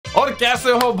और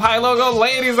कैसे हो भाई लोगों?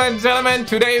 Ladies and gentlemen,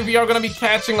 today we are going to be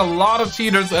catching a lot of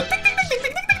cheaters.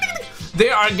 They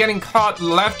are getting caught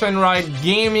left and right.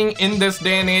 Gaming in this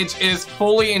day and age is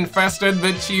fully infested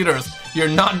with cheaters. You're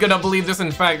not gonna believe this.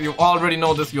 In fact, you already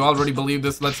know this. You already believe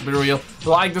this. Let's be real.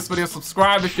 Like this video,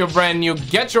 subscribe if you're brand new.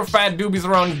 Get your fat doobies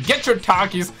around. Get your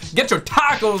Takis. Get your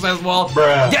tacos as well.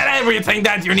 Bruh. Get everything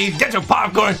that you need. Get your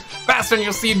popcorn. Fasten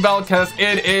your seatbelt because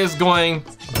it is going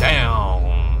down.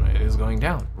 Going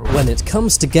down. When it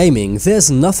comes to gaming,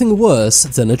 there's nothing worse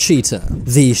than a cheater.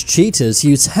 These cheaters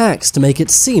use hacks to make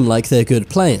it seem like they're good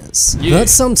players, but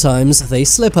sometimes they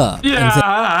slip up.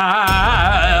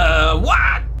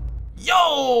 What?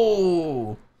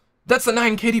 Yo! That's a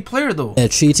 9 KD player though. Their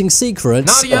cheating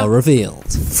secrets Nadia are revealed.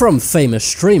 From famous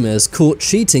streamers caught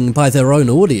cheating by their own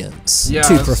audience,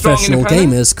 to professional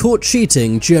gamers caught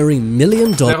cheating during $1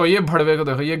 million. देखो ये भड़वे को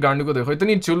देखो, ये गांडू को देखो,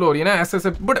 इतनी चुल हो रही है ना ऐसे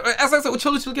बट ऐसे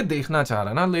उछल के देखना चाह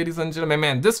रहा ना. Ladies and gentlemen,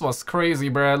 man, this was crazy,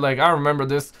 bro. Like I remember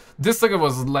this nigga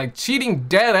was like cheating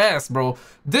dead ass, bro.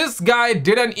 This guy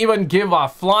didn't even give a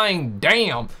flying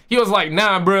damn. He was like,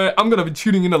 nah, bro, I'm gonna be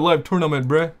cheating in a live tournament,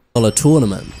 bro.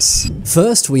 Tournaments.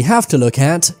 First, we have to look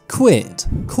at Quid.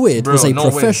 Quid was a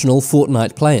professional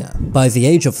Fortnite player. By the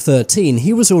age of 13,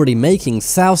 he was already making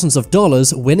thousands of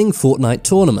dollars winning Fortnite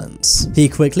tournaments. He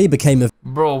quickly became a—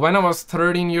 Bro, when I was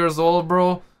 13 years old,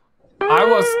 bro, I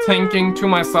was thinking to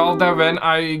myself that when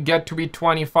I get to be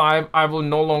 25, I will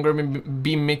no longer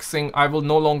be mixing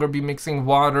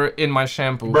water in my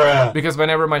shampoo. Bruh. Because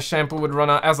whenever my shampoo would run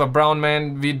out, as a brown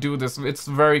man, we do this. It's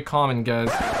very common, guys.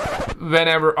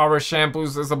 Whenever our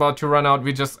shampoos is about to run out,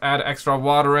 we just add extra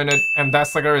water in it, and that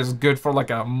sucker is good for like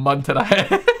a month and a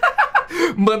half.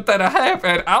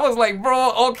 And I was like,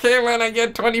 bro, okay, when I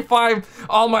get 25,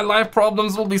 all my life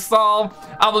problems will be solved.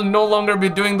 I will no longer be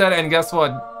doing that. And guess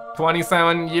what?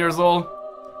 27 years old,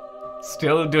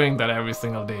 still doing that every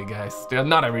single day, guys. Still,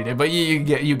 not every day, but you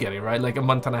get it, right? Like a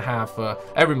month and a half,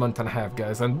 every month and a half,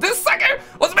 guys. And this sucker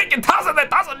was making thousands and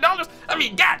thousands of dollars. I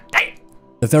mean, god damn.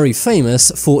 A very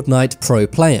famous Fortnite pro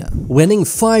player, winning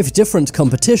 5 different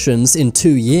competitions in 2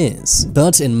 years.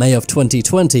 But in May of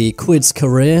 2020, Quid's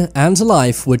career and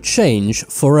life would change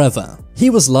forever. He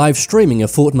was live streaming a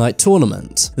Fortnite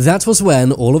tournament. That was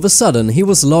when, all of a sudden, he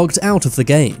was logged out of the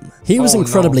game. He was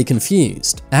incredibly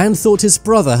confused, and thought his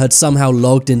brother had somehow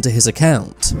logged into his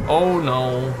account. Oh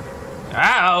no.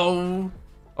 Ow!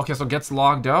 Okay, so gets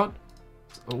logged out?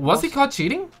 Was he caught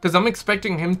cheating? Because I'm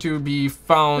expecting him to be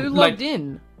found. Who logged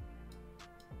in?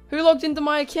 Who logged into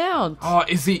my account? Oh,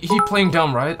 is he playing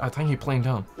dumb, right? I think he playing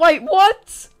dumb. Wait,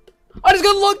 what? I just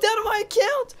got logged out of my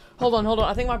account. Hold on.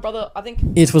 I think my brother,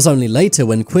 It was only later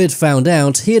when Quid found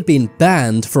out he had been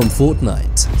banned from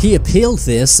Fortnite. He appealed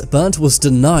this, but was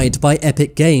denied by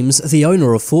Epic Games, the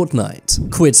owner of Fortnite.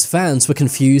 Quid's fans were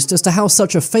confused as to how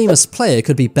such a famous player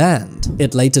could be banned.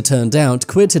 It later turned out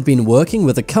Quid had been working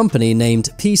with a company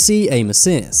named PC Aim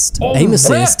Assist. Aim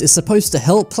Assist is supposed to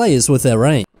help players with their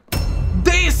aim.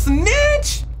 They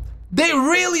snitch! They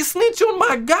really snitch on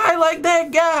my guy like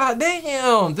that. God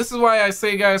damn. This is why I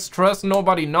say, guys, trust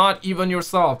nobody, not even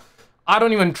yourself. I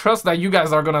don't even trust that you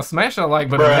guys are gonna smash a like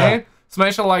button, man.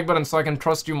 Smash a like button so I can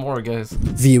trust you more, guys.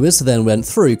 Viewers then went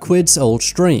through Quid's old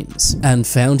streams and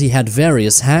found he had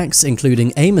various hacks,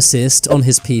 including aim assist on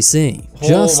his PC,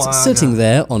 just sitting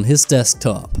there on his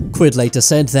desktop. Quid later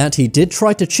said that he did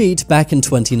try to cheat back in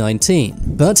 2019,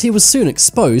 but he was soon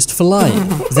exposed for lying.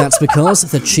 That's because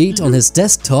the cheat on his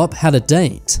desktop had a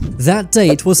date. That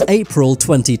date was April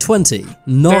 2020,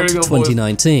 not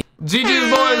 2019.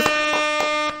 GG's, boys!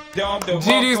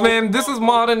 GG's, man. This is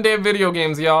modern day video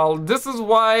games, y'all. This is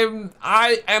why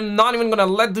I am not even gonna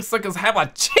let these suckers have a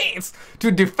chance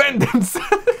to defend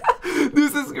themselves.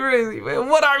 This is crazy, man.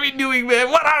 What are we doing,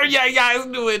 man? What are you guys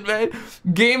doing, man?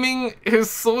 Gaming is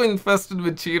so infested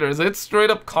with cheaters. It's straight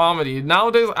up comedy.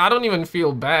 Nowadays, I don't even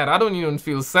feel bad. I don't even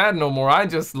feel sad no more. I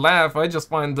just laugh. I just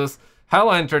find this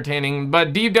hella entertaining.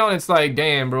 But deep down, it's like,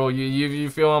 damn, bro. You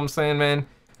feel what I'm saying, man?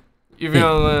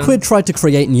 Quid tried to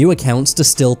create new accounts to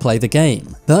still play the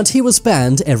game, but he was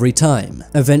banned every time,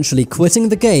 eventually quitting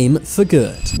the game for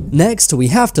good. Next, we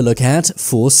have to look at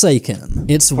Forsaken.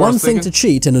 It's one thing to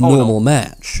cheat in a normal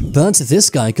match, but this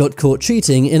guy got caught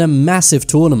cheating in a massive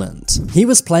tournament. He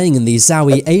was playing in the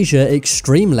Zowie Asia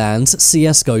Extreme Lands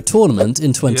CSGO tournament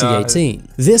in 2018.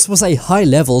 This was a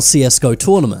high-level CSGO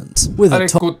tournament with a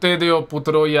top—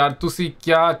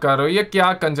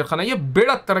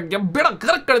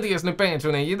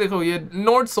 ये देखो, ये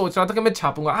note सोच रहा था कि मैं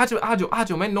छापूंगा,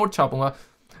 आज मैं नोट छापूंगा।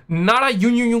 नाड़ा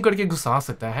यूं करके घुसा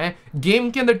सकता है, गेम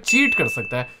के अंदर चीट कर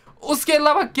सकता है। उसके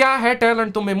अलावा क्या है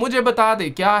टैलेंट तुम में? मुझे बता दे,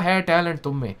 क्या है टैलेंट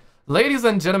तुम में? Ladies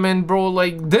and gentlemen, bro,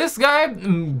 like this guy,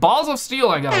 balls of steel,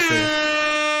 I gotta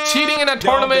say. Cheating in a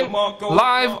tournament,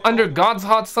 live under God's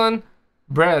hot sun.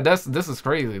 Bruh, this is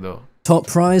crazy though. Top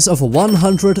prize of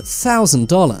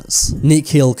 $100,000.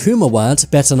 Nikhil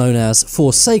Kumawat, better known as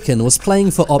Forsaken, was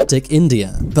playing for Optic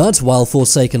India. But while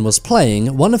Forsaken was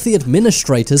playing, one of the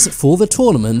administrators for the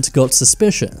tournament got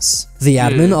suspicious. The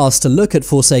admin asked to look at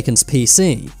Forsaken's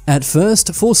PC. At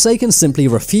first, Forsaken simply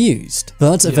refused,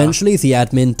 but eventually the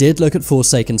admin did look at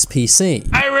Forsaken's PC.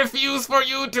 I refuse for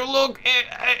you to look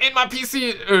in my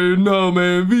PC. No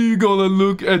man, we gonna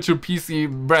look at your PC,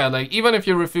 bruh. Like even if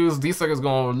you refuse, these suckers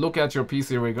gonna look at your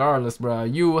PC regardless,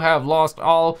 bruh. You have lost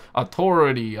all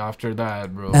authority after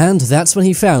that, bro. And that's when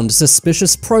he found a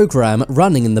suspicious program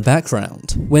running in the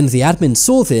background. When the admin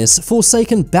saw this,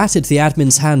 Forsaken batted the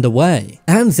admin's hand away,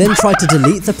 and then tried to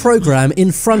delete the program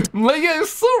in front. Like, yeah,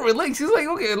 it's so relaxed. He's like,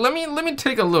 okay, let me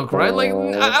take a look, right? Like,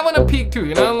 I want to peek too,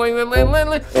 you know? Like,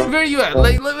 where you at?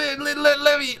 Like,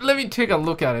 let me take a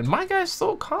look at it. My guy's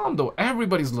so calm though.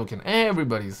 Everybody's looking.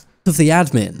 Everybody's. Of the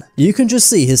admin. You can just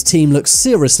see his team look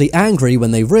seriously angry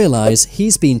when they realize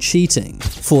he's been cheating.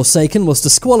 Forsaken was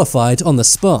disqualified on the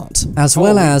spot, as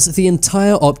well as the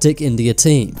entire Optic India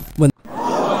team. When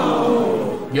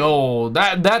Yo,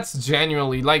 that's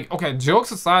genuinely, like, okay,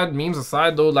 jokes aside, memes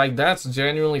aside though, like that's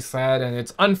genuinely sad, and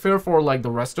it's unfair for like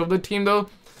the rest of the team though,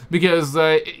 because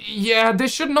yeah, they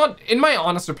should not, in my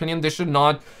honest opinion, they should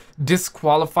not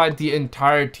disqualify the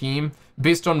entire team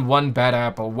based on one bad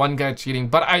apple, one guy cheating.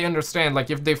 But I understand, like,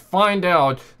 if they find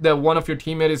out that one of your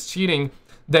teammates is cheating,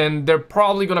 then they're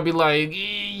probably gonna be like,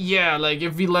 yeah, like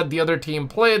if we let the other team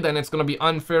play, then it's gonna be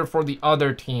unfair for the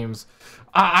other teams.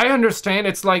 I understand.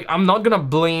 It's like, I'm not gonna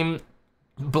blame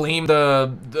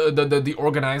the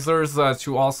organizers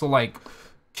to also like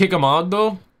kick them out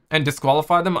though and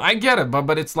disqualify them. I get it,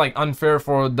 but it's like unfair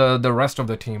for the rest of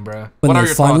the team, bruh. When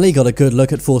they finally got a good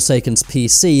look at Forsaken's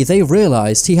PC, they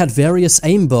realized he had various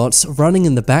aimbots running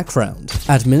in the background.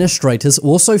 Administrators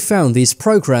also found these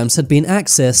programs had been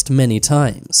accessed many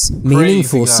times, meaning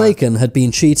Forsaken had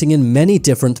been cheating in many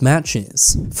different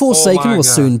matches. Forsaken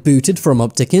was soon booted from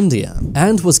Optic India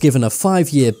and was given a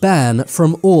 5-year ban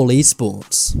from all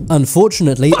esports.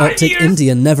 Unfortunately, Optic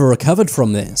India never recovered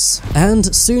from this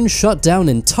and soon shut down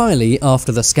entirely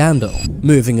after the scandal.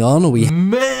 Moving on,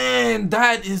 Man,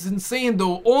 that is insane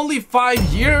though. Only 5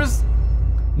 years?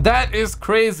 That is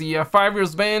crazy. A 5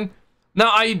 years ban. Now,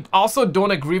 I also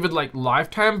don't agree with like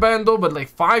lifetime ban though, but like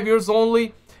 5 years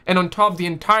only, and on top the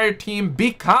entire team,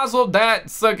 because of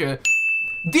that sucker,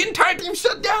 the entire team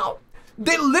shut down.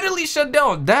 They literally shut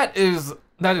down. That is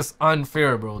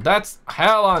unfair, bro. That's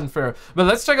hell unfair. But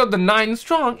let's check out the 9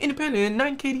 strong, independent,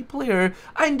 9 KD player.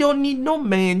 I don't need no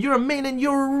man. You're a man and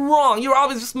you're wrong. You're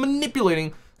always just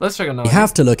manipulating. Let's check it out. We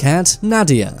have to look at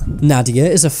Nadia. Nadia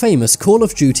is a famous Call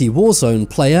of Duty Warzone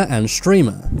player and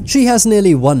streamer. She has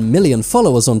nearly 1 million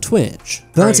followers on Twitch,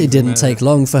 but it didn't take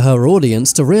long for her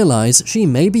audience to realize she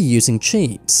may be using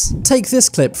cheats. Take this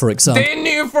clip for example. They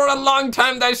knew for a long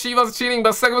time that she was cheating,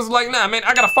 but Swagg was like, nah, man,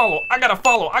 I gotta follow,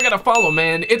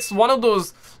 man. It's one of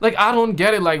those, like, I don't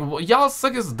get it. Like, y'all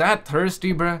Swagg is that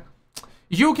thirsty, bruh.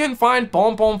 You can find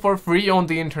pom-pom for free on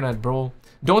the internet, bro.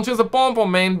 Don't choose a pom-pom,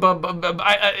 man, but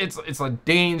it's a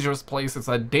dangerous place. It's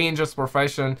a dangerous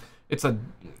profession. It's a,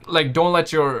 like, don't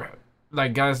let your,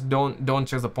 like, guys, don't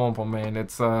chase a pom-pom, man.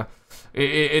 It's gonna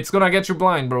get you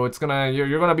blind, bro. It's gonna,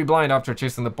 you're gonna be blind after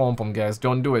chasing the pom-pom, guys.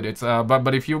 Don't do it. It's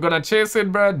but if you're gonna chase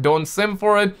it, bro, don't sim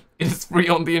for it. It's free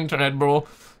on the internet, bro.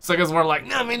 So guys were like,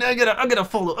 nah, man, I gotta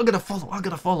follow.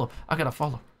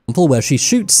 Where she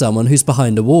shoots someone who's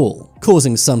behind a wall,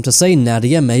 causing some to say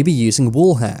Nadia may be using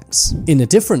wall hacks. In a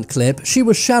different clip, she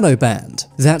was shadow banned.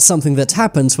 That's something that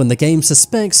happens when the game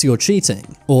suspects you're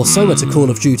cheating. Also, at a Call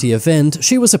of Duty event,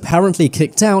 she was apparently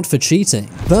kicked out for cheating,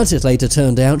 but it later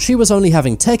turned out she was only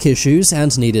having tech issues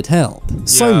and needed help.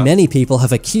 So many people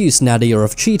have accused Nadia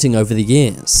of cheating over the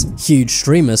years. Huge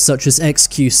streamers such as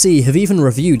XQC have even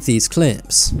reviewed these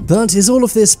clips. But is all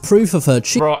of this proof of her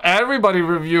cheating? Bro, everybody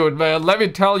reviewed, man. Let me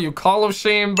tell you, Call of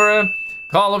Shame, bruh.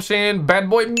 Call of Shame,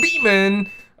 Bad Boy Beeman.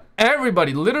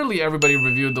 Everybody, literally everybody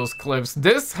reviewed those clips.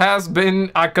 This has been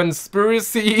a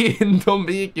conspiracy in the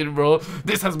making, bro.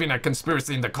 This has been a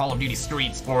conspiracy in the Call of Duty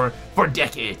streets for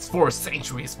decades, for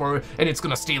centuries, and it's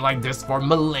gonna stay like this for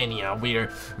millennia, where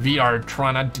we are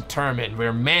trying to determine,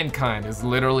 where mankind is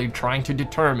literally trying to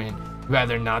determine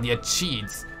whether Nadia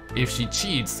cheats. If she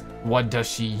cheats, what does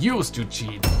she use to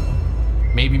cheat?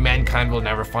 Maybe mankind will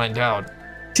never find out.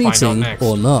 cheating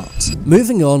or not.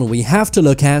 Moving on, we have to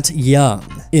look at Young.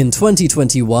 In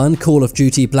 2021, Call of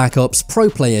Duty Black Ops pro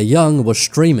player Young was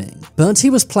streaming, but he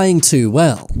was playing too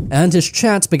well, and his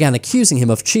chat began accusing him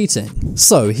of cheating.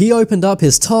 So he opened up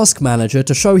his task manager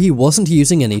to show he wasn't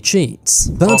using any cheats.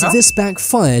 But this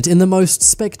backfired in the most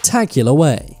spectacular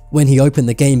way. When he opened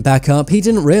the game back up, he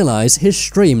didn't realize his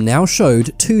stream now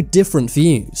showed two different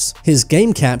views. His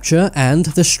game capture and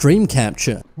the stream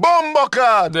capture.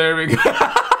 Bomboca! There we go.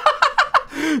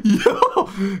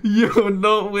 Yo,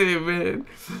 no way, man.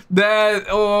 That,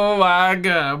 oh my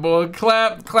god, boy.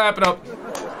 Clap it up.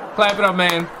 Clap it up,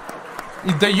 man.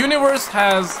 The universe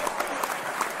has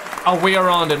a way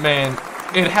around it, man.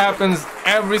 It happens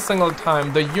every single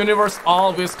time. The universe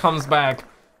always comes back.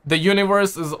 The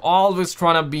universe is always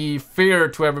trying to be fair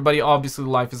to everybody. Obviously,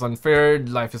 life is unfair.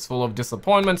 Life is full of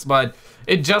disappointments, but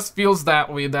it just feels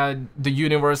that way, that the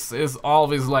universe is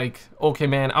always like, okay,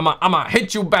 man, I'ma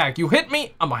hit you back. You hit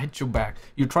me, I'ma hit you back.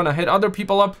 You're trying to hit other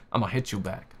people up, I'ma hit you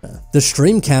back. The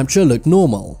stream capture looked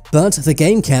normal, but the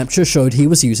game capture showed he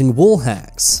was using wall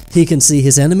hacks. He can see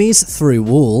his enemies through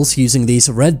walls using these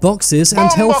red boxes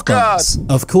and health bars,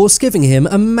 of course giving him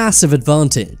a massive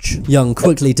advantage. Young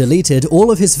quickly deleted all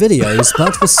of his videos,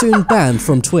 but was soon banned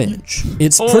from Twitch.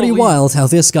 It's pretty wild how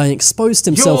this guy exposed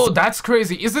himself. Yo, that's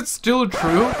crazy. Is it still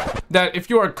true that if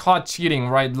you are caught cheating,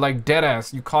 right, like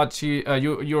deadass,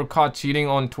 you're caught cheating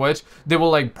on Twitch, they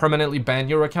will like permanently ban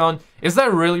your account? Is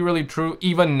that really true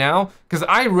even now? Because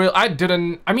I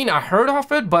heard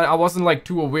of it, but I wasn't like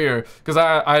too aware, because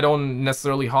I don't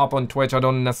necessarily hop on Twitch. I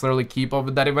don't necessarily keep up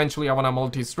with that. Eventually I want to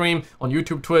multi-stream on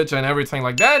YouTube, Twitch, and everything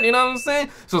like that, you know what I'm saying?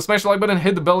 So smash the like button,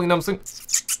 hit the bell, you know what I'm saying?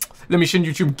 Let me send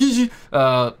YouTube Gigi.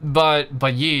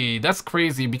 But yeah, that's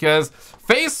crazy, because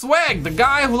Face Swagg, the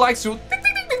guy who likes to,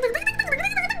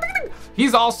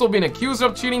 he's also been accused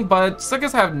of cheating, but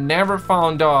suckers have never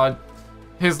found out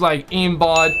his like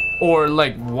aimbot or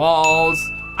like walls.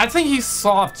 I think he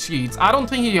soft cheats. I don't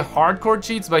think he hardcore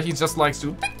cheats, but he just likes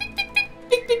to,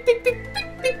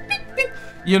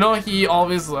 you know, he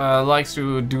always likes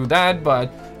to do that,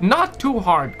 but not too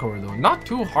hardcore though, not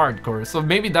too hardcore. So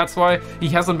maybe that's why he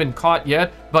hasn't been caught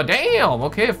yet. But damn,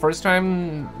 okay, first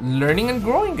time learning and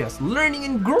growing, guys. Learning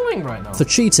and growing right now. For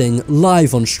cheating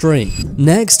live on stream.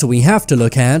 Next, we have to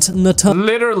look at Nadia.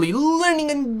 Literally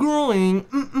learning and growing.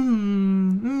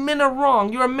 Men are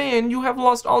wrong. You're a man. You have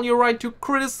lost all your right to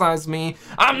criticize me.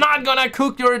 I'm not gonna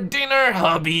cook your dinner,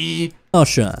 hubby.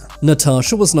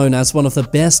 Natasha was known as one of the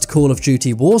best Call of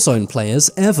Duty Warzone players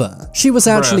ever. She was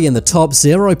actually in the top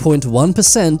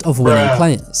 0.1% of winning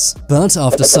players. But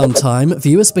after some time,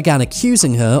 viewers began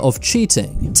accusing her of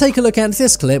cheating. Take a look at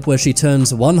this clip where she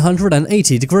turns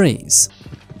 180 degrees.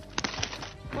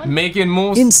 Making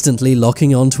moves, instantly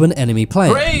locking onto an enemy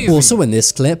player. Crazy. Also in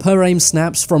this clip, her aim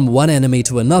snaps from one enemy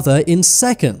to another in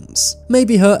seconds.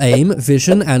 Maybe her aim,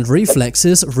 vision, and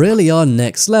reflexes really are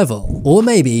next level. Or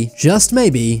maybe, just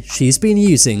maybe, she's been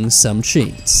using some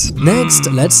cheats. Next,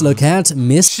 let's look at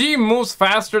Miss. She moves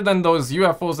faster than those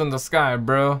UFOs in the sky,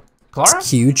 bro. Clara?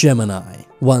 Q Gemini.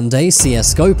 One day,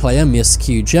 CSGO player Miss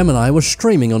Q Gemini was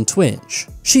streaming on Twitch.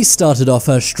 She started off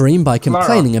her stream by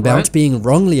complaining about being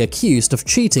wrongly accused of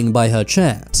cheating by her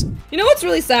chat. You know what's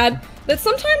really sad? That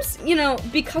sometimes, you know,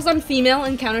 because I'm female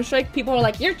in Counter-Strike, people are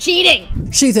like, you're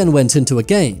cheating! She then went into a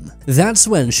game. That's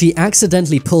when she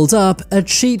accidentally pulled up a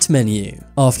cheat menu.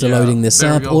 After loading this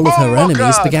up, all of her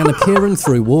enemies began appearing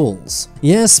through walls.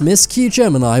 Yes, Miss Q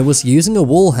Gemini was using a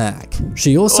wall hack.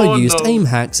 She also used aim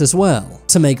hacks as well.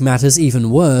 To make matters even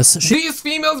worse, these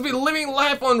females be living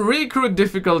life on recruit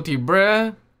difficulty,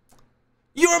 bruh.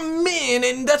 You're a man,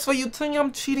 and that's why you think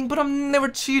I'm cheating, but I'm never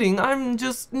cheating. I'm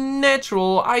just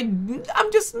natural. I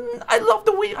love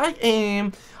the way I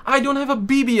am. I don't have a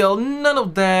BBL, none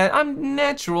of that. I'm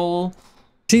natural.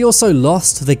 She also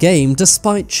lost the game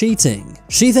despite cheating.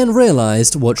 She then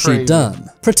realized what she'd done,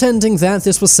 pretending that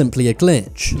this was simply a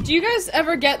glitch. Do you guys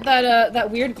ever get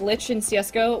that weird glitch in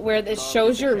CSGO where it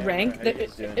shows your rank,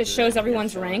 it shows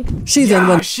everyone's rank? She's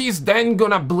then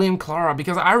gonna blame Clara,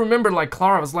 because I remember like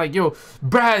Clara was like, yo,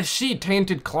 bruh, she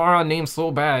tainted Clara name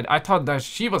so bad. I thought that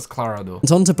she was Clara though.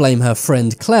 Went on to blame her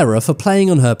friend Clara for playing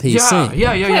on her PC.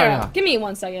 Yeah. Give me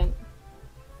 1 second.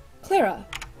 Clara.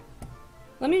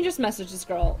 Let me just message this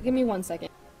girl. Give me 1 second.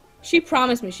 She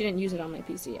promised me she didn't use it on my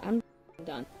PC. I'm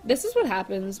done. This is what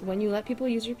happens when you let people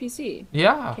use your PC.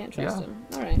 Yeah. Can't trust them.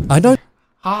 Alright. I don't.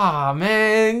 Ah,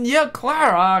 man. Yeah,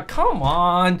 Clara, come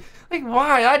on. Like,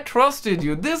 why? I trusted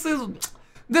you. This is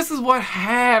This is what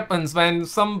happens when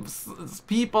some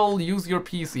people use your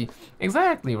PC.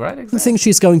 Exactly, right? Exactly. I think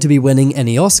she's going to be winning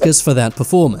any Oscars for that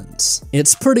performance.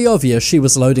 It's pretty obvious she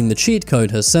was loading the cheat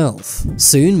code herself.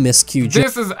 Soon, Miss Q.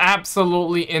 This is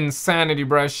absolutely insanity,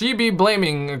 bruh. She be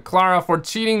blaming Clara for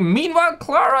cheating. Meanwhile,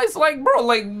 Clara is like, bro,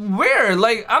 like, where?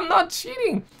 Like, I'm not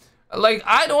cheating. Like,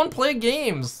 I don't play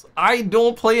games. I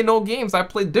don't play no games. I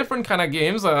play different kind of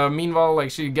games. Meanwhile,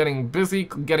 like, she getting busy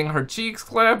getting her cheeks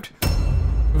clapped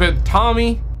with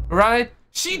Tommy, right?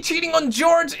 She cheating on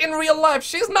George in real life.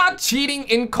 She's not cheating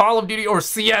in Call of Duty or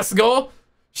CSGO.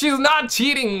 She's not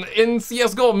cheating in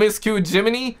CSGO, Miss Q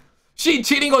Jiminy. She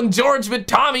cheating on George with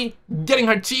Tommy, getting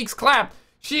her cheeks clapped.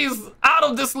 She's out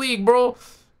of this league, bro.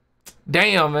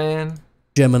 Damn, man.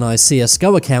 Gemini's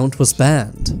CSGO account was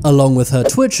banned, along with her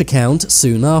Twitch account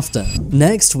soon after.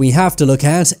 Next, we have to look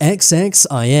at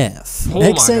XXIF.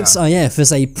 XXIF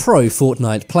is a pro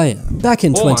Fortnite player. Back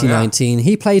in 2019,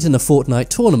 he played in a Fortnite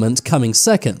tournament, coming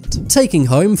second, taking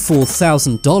home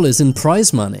 $4,000 in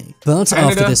prize money. But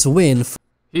after this win...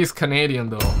 He's Canadian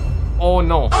though. Oh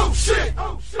no. Oh shit!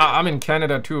 Oh shit! I'm in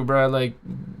Canada too, bro. Like,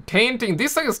 tainting.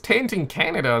 This thing is tainting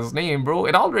Canada's name, bro.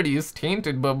 It already is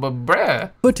tainted, but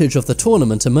bruh. Footage of the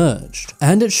tournament emerged,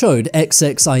 and it showed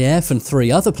XXIF and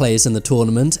 3 other players in the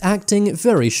tournament acting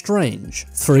very strange.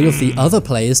 3 of the other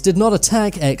players did not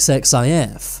attack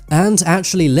XXIF, and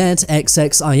actually let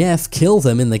XXIF kill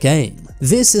them in the game.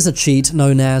 This is a cheat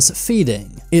known as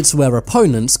feeding. It's where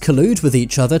opponents collude with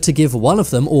each other to give one of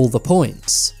them all the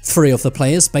points. 3 of the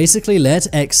players basically let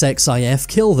XXIF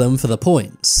kill them for the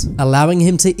points, allowing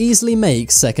him to easily make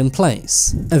second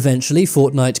place. Eventually,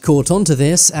 Fortnite caught on to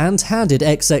this and handed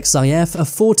XXIF a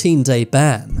 14-day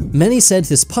ban. Many said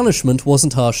this punishment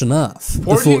wasn't harsh enough.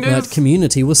 The Fortnite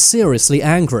community was seriously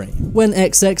angry. When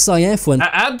XXIF went...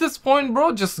 At this point,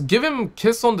 bro, just give him a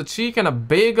kiss on the cheek and a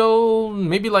bagel,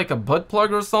 maybe like a butt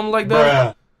plug or something like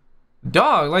that. Bruh.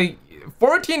 Dog, like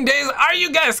 14 days? Are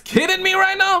you guys kidding me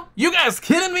right now? You guys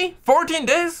kidding me? 14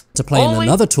 days? To play in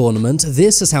another tournament,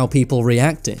 this is how people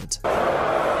reacted. Oh,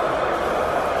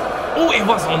 it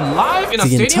was on live in a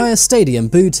stadium? The entire stadium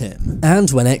booed him,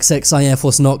 and when XXIF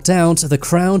was knocked out, the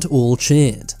crowd all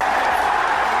cheered.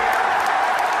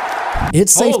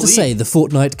 It's safe to say the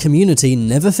Fortnite community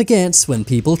never forgets when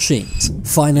people cheat.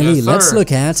 Finally, let's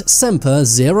look at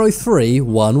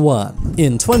Semper0311.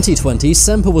 In 2020,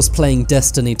 Semper was playing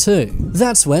Destiny 2.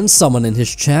 That's when someone in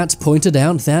his chat pointed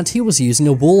out that he was using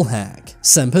a wall hack.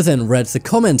 Semper then read the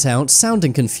comment out,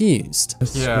 sounding confused. The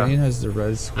screen has the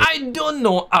red screen. I don't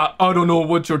know. I don't know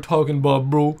what you're talking about,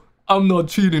 bro. I'm not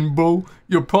cheating, bro.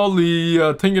 You're probably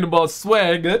thinking about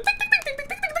Swagg.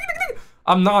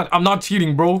 I'm not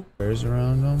cheating, bro.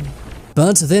 Around him.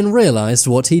 But then realized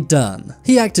what he'd done.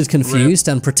 He acted confused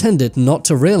and pretended not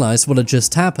to realize what had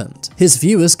just happened. His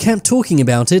viewers kept talking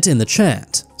about it in the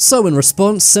chat. So in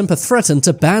response, Semper threatened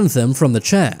to ban them from the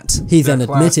chat. He then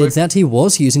admitted that he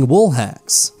was using wall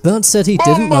hacks, but said he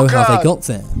didn't know how they got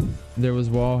there. There was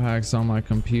wall hacks on my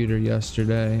computer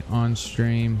yesterday on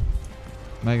stream.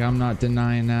 Like, I'm not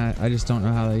denying that. I just don't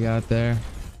know how they got there.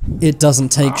 It doesn't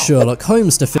take Sherlock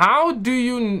Holmes to How do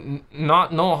you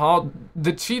not know how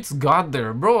the cheats got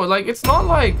there, bro? Like, it's not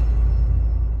like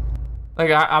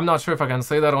I'm not sure if I can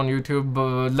say that on YouTube,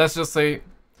 but let's just say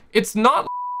it's not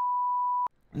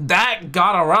that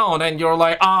got around and you're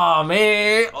like, ah,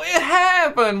 man, it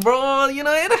happened, bro. You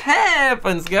know, it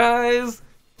happens, guys.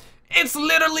 It's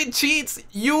literally cheats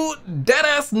you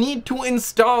deadass need to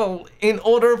install in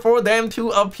order for them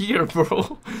to appear,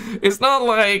 bro. It's not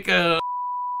like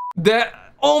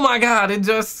that, oh my god, it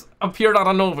just appeared out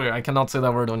of nowhere. I cannot say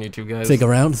that word on YouTube, guys.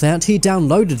 Figure out that he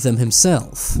downloaded them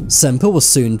himself. Semper was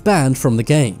soon banned from the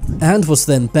game, and was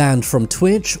then banned from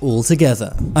Twitch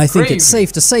altogether. I think it's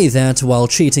safe to say that while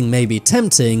cheating may be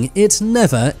tempting, it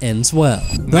never ends well.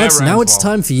 But now it's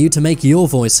time for you to make your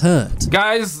voice heard.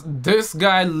 Guys, this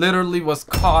guy literally was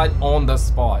caught on the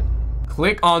spot.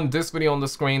 Click on this video on the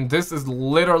screen. This is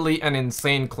literally an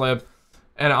insane clip.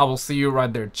 And I will see you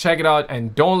right there. Check it out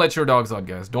and don't let your dogs out,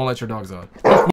 guys. Don't let your dogs out.